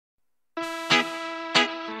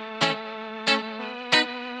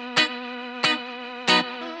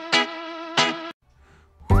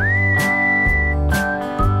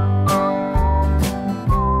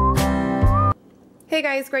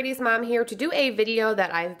Hey guys, Gradysmom here to do a video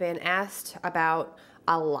that I've been asked about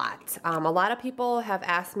a lot. A lot of people have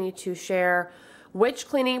asked me to share which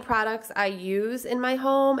cleaning products I use in my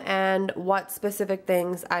home and what specific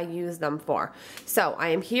things I use them for. So I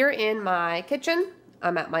am here in my kitchen.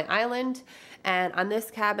 I'm at my island, and on this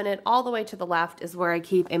cabinet all the way to the left is where I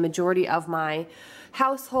keep a majority of my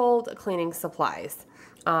household cleaning supplies.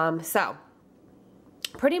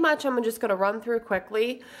 Pretty much I'm just going to run through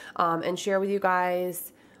quickly and share with you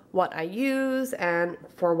guys what I use and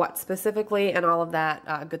for what specifically and all of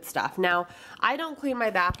that good stuff. Now, I don't clean my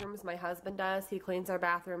bathrooms. My husband does. He cleans our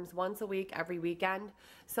bathrooms once a week, every weekend.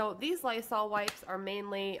 So these Lysol wipes are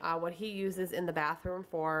mainly what he uses in the bathroom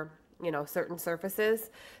for, you know, certain surfaces.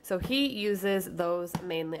 So he uses those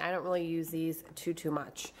mainly. I don't really use these too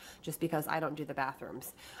much just because I don't do the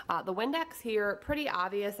bathrooms. The Windex here, pretty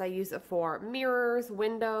obvious. I use it for mirrors,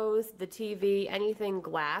 windows, the TV, anything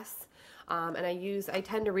glass. And I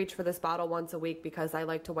tend to reach for this bottle once a week because I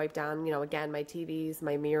like to wipe down, you know, again, my TVs,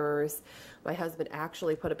 my mirrors. My husband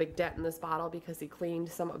actually put a big dent in this bottle because he cleaned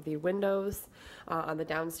some of the windows on the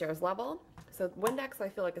downstairs level. So Windex, I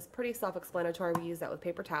feel like, is pretty self-explanatory. We use that with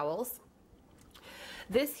paper towels.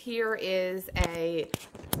 This here is a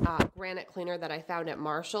granite cleaner that I found at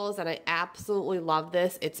Marshall's, and I absolutely love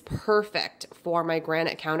this. It's perfect for my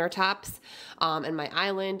granite countertops and my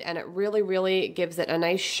island, and it really gives it a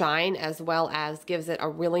nice shine as well as gives it a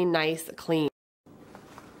really nice clean.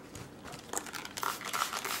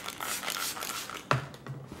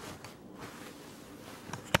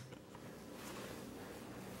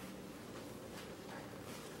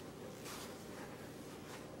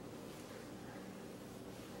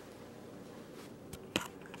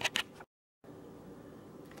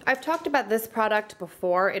 I've talked about this product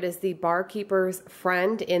before. It is the Barkeeper's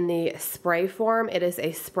Friend in the spray form. It is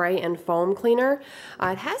a spray and foam cleaner.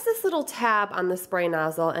 It has this little tab on the spray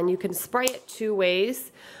nozzle, and you can spray it two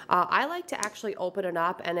ways. I like to actually open it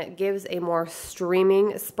up, and it gives a more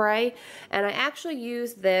streaming spray. And I actually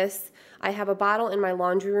use this. I have a bottle in my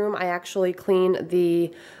laundry room. I actually clean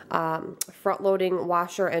the front-loading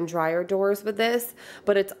washer and dryer doors with this,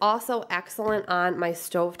 but it's also excellent on my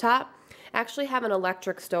stovetop. Actually have an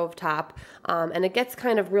electric stove top, and it gets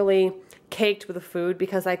kind of really caked with the food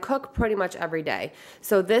because I cook pretty much every day.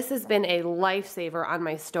 So this has been a lifesaver on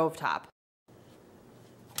my stovetop.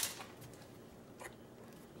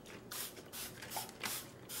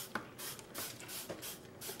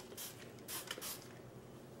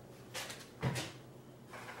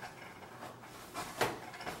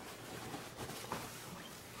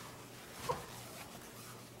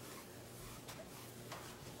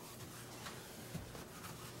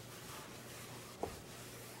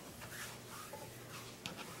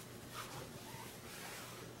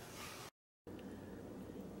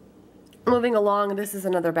 Moving along, this is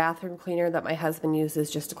another bathroom cleaner that my husband uses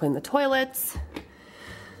just to clean the toilets.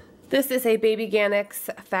 This is a Baby Organics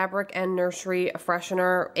fabric and nursery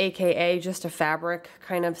freshener, aka just a fabric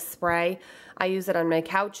kind of spray. I use it on my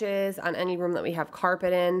couches, on any room that we have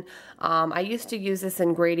carpet in. I used to use this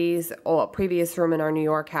in Grady's previous room in our New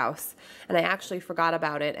York house, and I actually forgot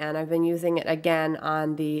about it, and I've been using it again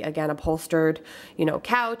on the, upholstered, you know,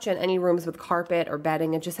 couch and any rooms with carpet or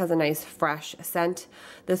bedding. It just has a nice fresh scent.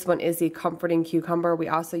 This one is the Comforting Cucumber. We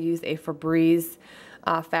also use a Febreze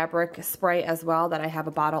fabric spray as well that I have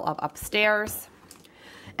a bottle of upstairs.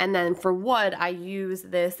 And then for wood, I use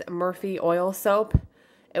this Murphy oil soap.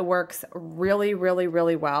 It works really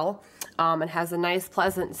well. It has a nice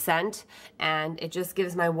pleasant scent, and it just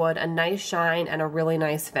gives my wood a nice shine and a really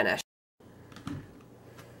nice finish.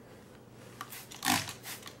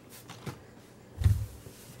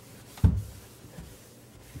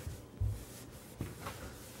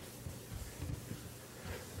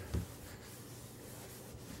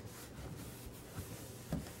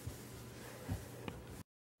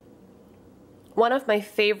 One of my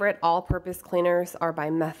favorite all-purpose cleaners are by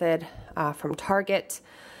Method from Target.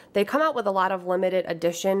 They come out with a lot of limited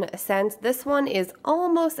edition scents. This one is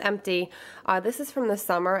almost empty. This is from the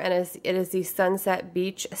summer, and it is the Sunset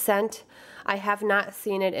Beach scent. I have not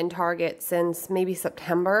seen it in Target since maybe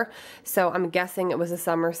September, so I'm guessing it was a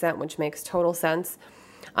summer scent, which makes total sense.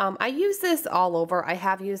 I use this all over. I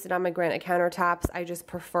have used it on my granite countertops. I just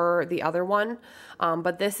prefer the other one.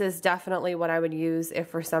 But this is definitely what I would use if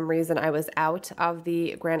for some reason I was out of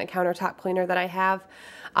the granite countertop cleaner that I have.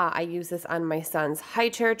 I use this on my son's high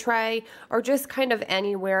chair tray, or just kind of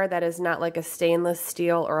anywhere that is not like a stainless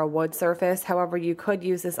steel or a wood surface. However, you could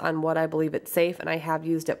use this on wood. I believe it's safe, and I have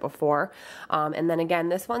used it before. And then again,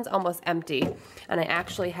 this one's almost empty, and I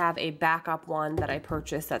actually have a backup one that I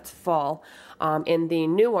purchased that's full in the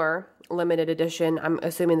newer limited edition. I'm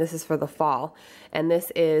assuming this is for the fall. And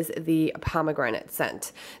this is the pomegranate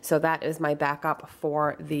scent. So that is my backup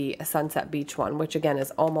for the Sunset Beach one, which again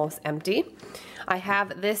is almost empty. I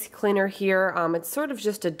have this cleaner here. It's sort of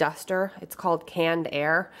just a duster. It's called Canned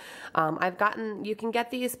Air. You can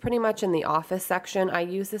get these pretty much in the office section. I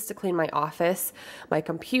use this to clean my office, my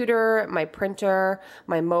computer, my printer,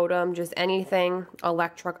 my modem, just anything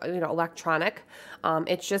electronic.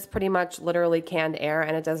 It's just pretty much literally canned air,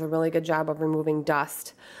 and it does a really good job of removing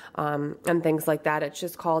dust and things like that. It's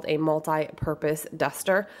just called a multi-purpose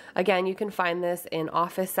duster. Again, you can find this in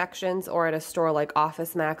office sections or at a store like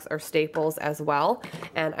Office Max or Staples as well.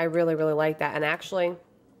 And I really, really like that. And actually,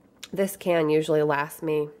 this can usually last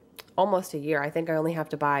me almost a year. I think I only have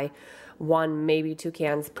to buy 1, maybe 2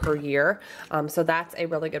 cans per year. So that's a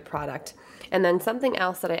really good product. And then something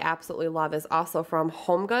else that I absolutely love is also from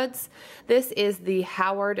Home Goods. This is the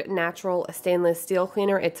Howard Natural Stainless Steel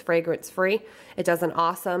Cleaner. It's fragrance free. It does an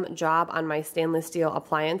awesome job on my stainless steel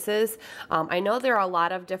appliances. I know there are a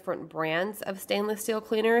lot of different brands of stainless steel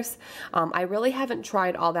cleaners. I really haven't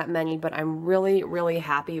tried all that many, but I'm really, really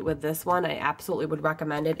happy with this one. I absolutely would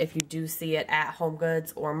recommend it if you do see it at Home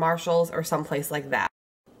Goods or Marshall's or someplace like that.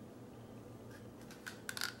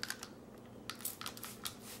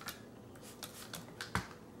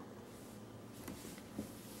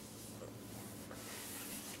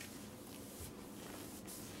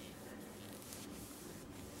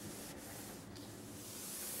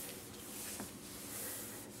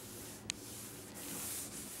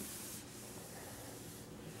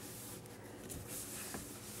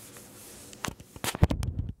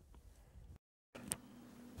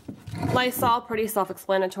 Lysol, pretty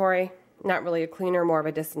self-explanatory. Not really a cleaner, more of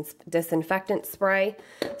a disinfectant spray.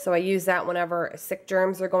 So I use that whenever sick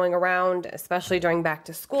germs are going around, especially during back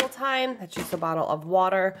to school time. That's just a bottle of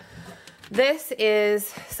water. This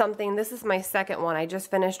is my second one. I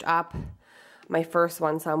just finished up my first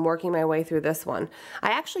one, so I'm working my way through this one.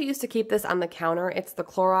 I actually used to keep this on the counter. It's the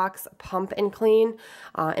Clorox Pump and Clean,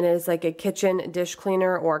 and it is like a kitchen dish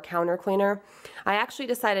cleaner or counter cleaner. I actually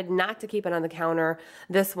decided not to keep it on the counter,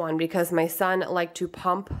 this one, because my son liked to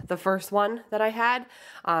pump the first one that I had,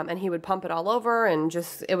 and he would pump it all over, and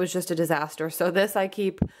it was just a disaster. So this I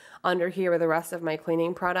keep under here with the rest of my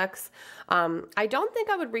cleaning products. I don't think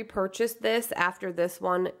I would repurchase this after this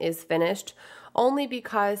one is finished, only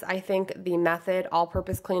because I think the Method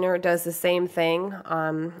all-purpose cleaner does the same thing,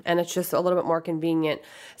 and it's just a little bit more convenient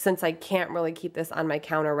since I can't really keep this on my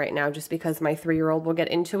counter right now just because my 3-year-old will get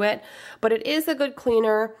into it. But it is a good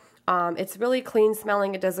cleaner. It's really clean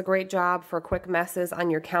smelling. It does a great job for quick messes on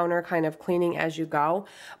your counter, kind of cleaning as you go.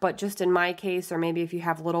 But just in my case, or maybe if you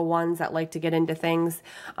have little ones that like to get into things,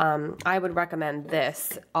 I would recommend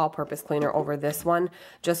this all-purpose cleaner over this one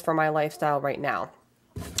just for my lifestyle right now.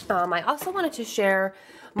 I also wanted to share,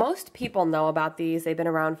 most people know about these. They've been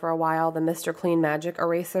around for a while, the Mr. Clean Magic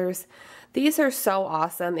erasers. These are so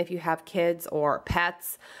awesome if you have kids or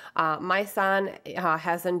pets. My son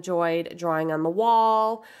has enjoyed drawing on the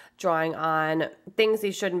wall, drawing on things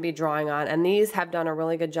he shouldn't be drawing on, and these have done a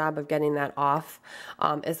really good job of getting that off,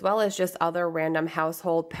 as well as just other random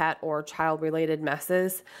household, pet, or child-related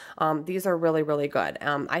messes. These are really, really good.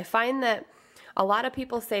 I find that a lot of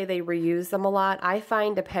people say they reuse them a lot. I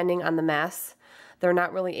find depending on the mess, they're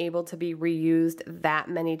not really able to be reused that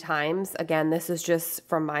many times. Again, this is just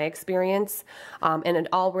from my experience, and it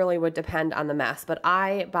all really would depend on the mess. But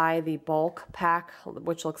I buy the bulk pack,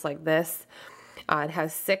 which looks like this. It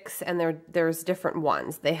has 6, and there's different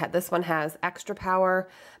ones. This one has extra power,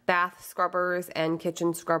 bath scrubbers, and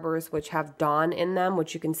kitchen scrubbers, which have Dawn in them,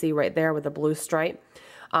 which you can see right there with the blue stripe.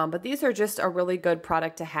 But these are just a really good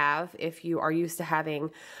product to have if you are used to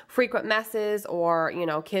having frequent messes, or, you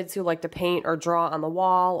know, kids who like to paint or draw on the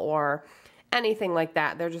wall or anything like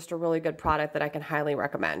that. They're just a really good product that I can highly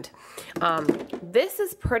recommend. This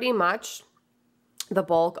is pretty much the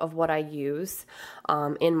bulk of what I use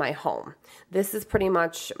in my home. This is pretty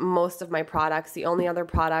much most of my products. The only other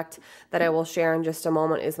product that I will share in just a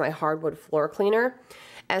moment is my hardwood floor cleaner.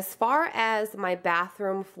 As far as my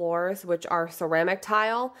bathroom floors, which are ceramic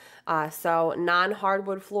tile, so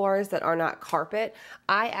non-hardwood floors that are not carpet,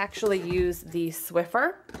 I actually use the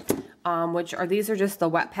Swiffer, these are just the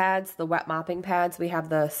wet pads, the wet mopping pads. We have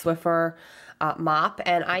the Swiffer mop,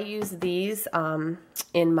 and I use these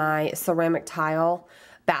in my ceramic tile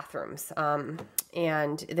bathrooms,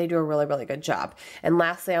 and they do a really, really good job. And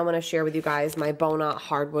lastly, I want to share with you guys my Bona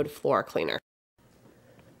hardwood floor cleaner.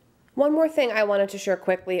 One more thing I wanted to share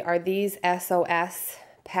quickly are these SOS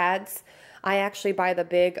pads. I actually buy the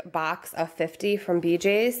big box of 50 from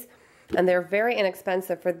BJ's. and they're very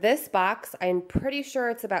inexpensive. For this box, I'm pretty sure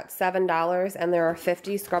it's about $7, and there are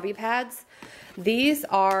 50 scrubby pads. They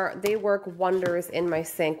work wonders in my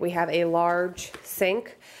sink. We have a large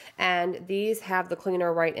sink, and these have the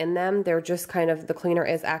cleaner right in them. They're just kind of, the cleaner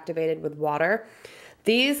is activated with water.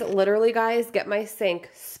 These literally, guys, get my sink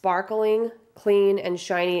sparkling, clean, and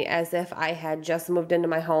shiny as if I had just moved into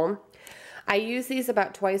my home. I use these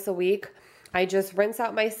about twice a week. I just rinse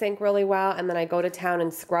out my sink really well, and then I go to town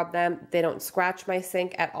and scrub them. They don't scratch my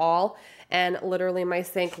sink at all, and literally my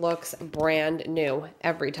sink looks brand new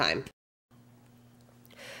every time.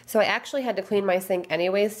 So I actually had to clean my sink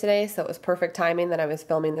anyways today, so it was perfect timing that I was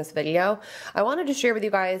filming this video. I wanted to share with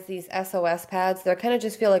you guys these SOS pads. They kind of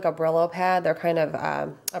just feel like a Brillo pad. They're kind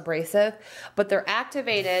of abrasive, but they're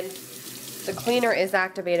activated. The cleaner is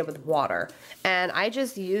activated with water, and I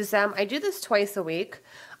just use them. I do this twice a week,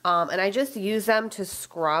 and I just use them to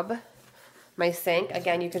scrub my sink.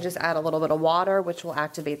 Again, you can just add a little bit of water, which will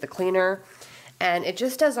activate the cleaner. And it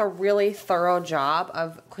just does a really thorough job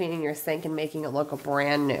of cleaning your sink and making it look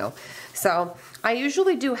brand new. So I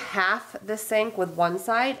usually do half the sink with one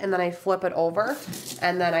side, and then I flip it over,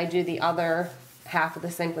 and then I do the other half of the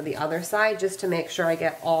sink with the other side, just to make sure I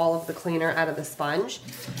get all of the cleaner out of the sponge.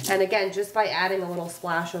 And again, just by adding a little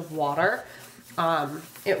splash of water,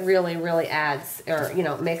 it really, really adds, or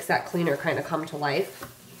makes that cleaner kind of come to life.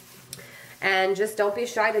 And just don't be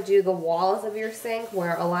shy to do the walls of your sink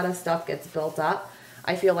where a lot of stuff gets built up.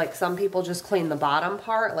 I feel like some people just clean the bottom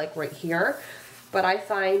part, like right here. But I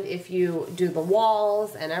find if you do the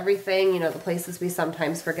walls and everything, the places we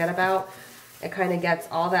sometimes forget about, it kind of gets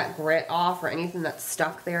all that grit off or anything that's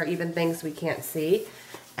stuck there, even things we can't see.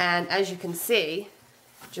 And as you can see,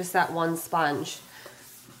 just that one sponge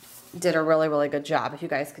did a really, really good job. If you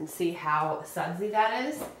guys can see how sudsy that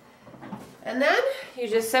is. And then you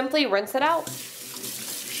just simply rinse it out.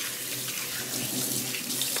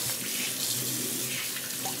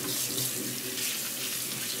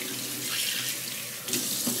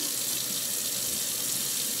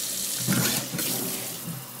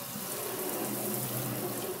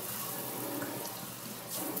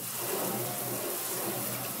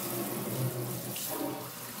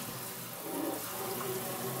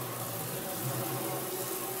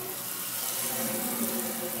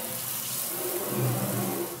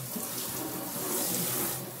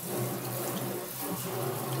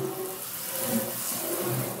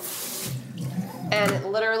 And it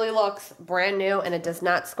literally looks brand new, and it does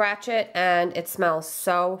not scratch it, and it smells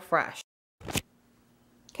so fresh.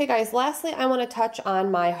 Okay guys, lastly I want to touch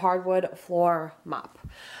on my hardwood floor mop.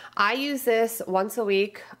 I use this once a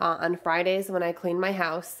week on Fridays when I clean my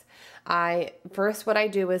house. First what I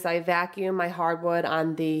do is I vacuum my hardwood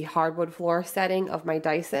on the hardwood floor setting of my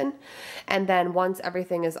Dyson, and then once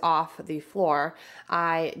everything is off the floor,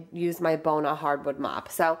 I use my Bona hardwood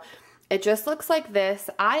mop. So it just looks like this.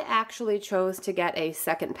 I actually chose to get a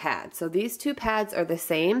second pad. So these two pads are the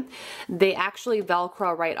same. They actually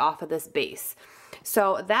Velcro right off of this base.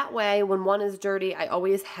 So that way, when one is dirty, I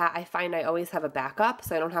find I always have a backup,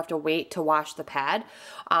 so I don't have to wait to wash the pad.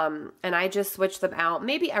 And I just switch them out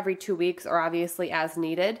maybe every 2 weeks, or obviously as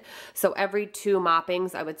needed. So every 2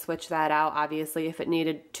 moppings, I would switch that out. Obviously, if it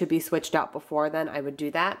needed to be switched out before then, I would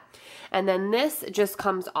do that. And then this just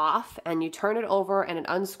comes off, and you turn it over, and it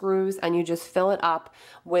unscrews, and you just fill it up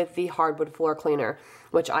with the hardwood floor cleaner,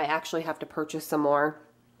 which I actually have to purchase some more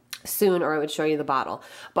soon, or I would show you the bottle.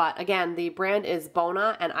 But again, the brand is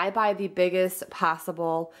Bona, and I buy the biggest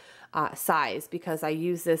possible size because I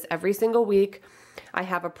use this every single week. I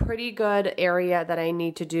have a pretty good area that I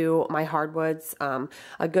need to do my hardwoods.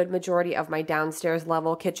 A good majority of my downstairs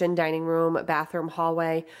level, kitchen, dining room, bathroom,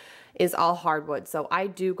 hallway is all hardwood. So I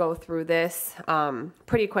do go through this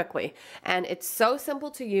pretty quickly, and it's so simple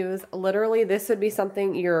to use. Literally, this would be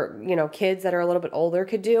something your kids that are a little bit older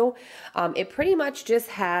could do. It pretty much just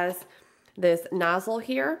has this nozzle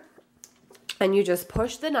here, and you just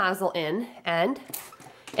push the nozzle in, and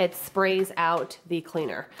it sprays out the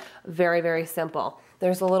cleaner. Very, very simple.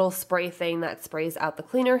 There's a little spray thing that sprays out the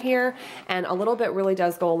cleaner here, and a little bit really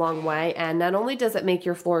does go a long way. And not only does it make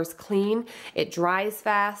your floors clean, it dries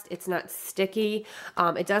fast, it's not sticky,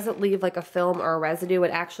 it doesn't leave like a film or a residue. It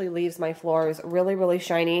actually leaves my floors really, really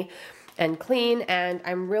shiny and clean, and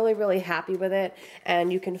I'm really, really happy with it.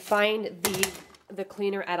 And you can find the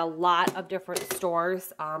cleaner at a lot of different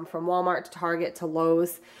stores, from Walmart to Target to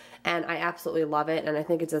Lowe's. And I absolutely love it, and I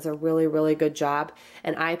think it does a really, really good job.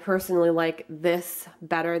 And I personally like this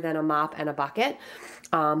better than a mop and a bucket,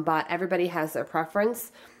 but everybody has their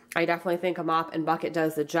preference. I definitely think a mop and bucket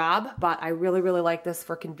does the job, but I really, really like this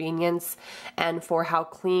for convenience and for how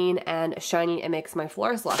clean and shiny it makes my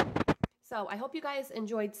floors look. So I hope you guys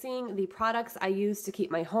enjoyed seeing the products I use to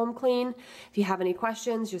keep my home clean. If you have any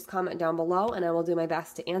questions, just comment down below and I will do my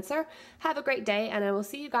best to answer. Have a great day, and I will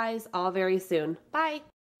see you guys all very soon. Bye!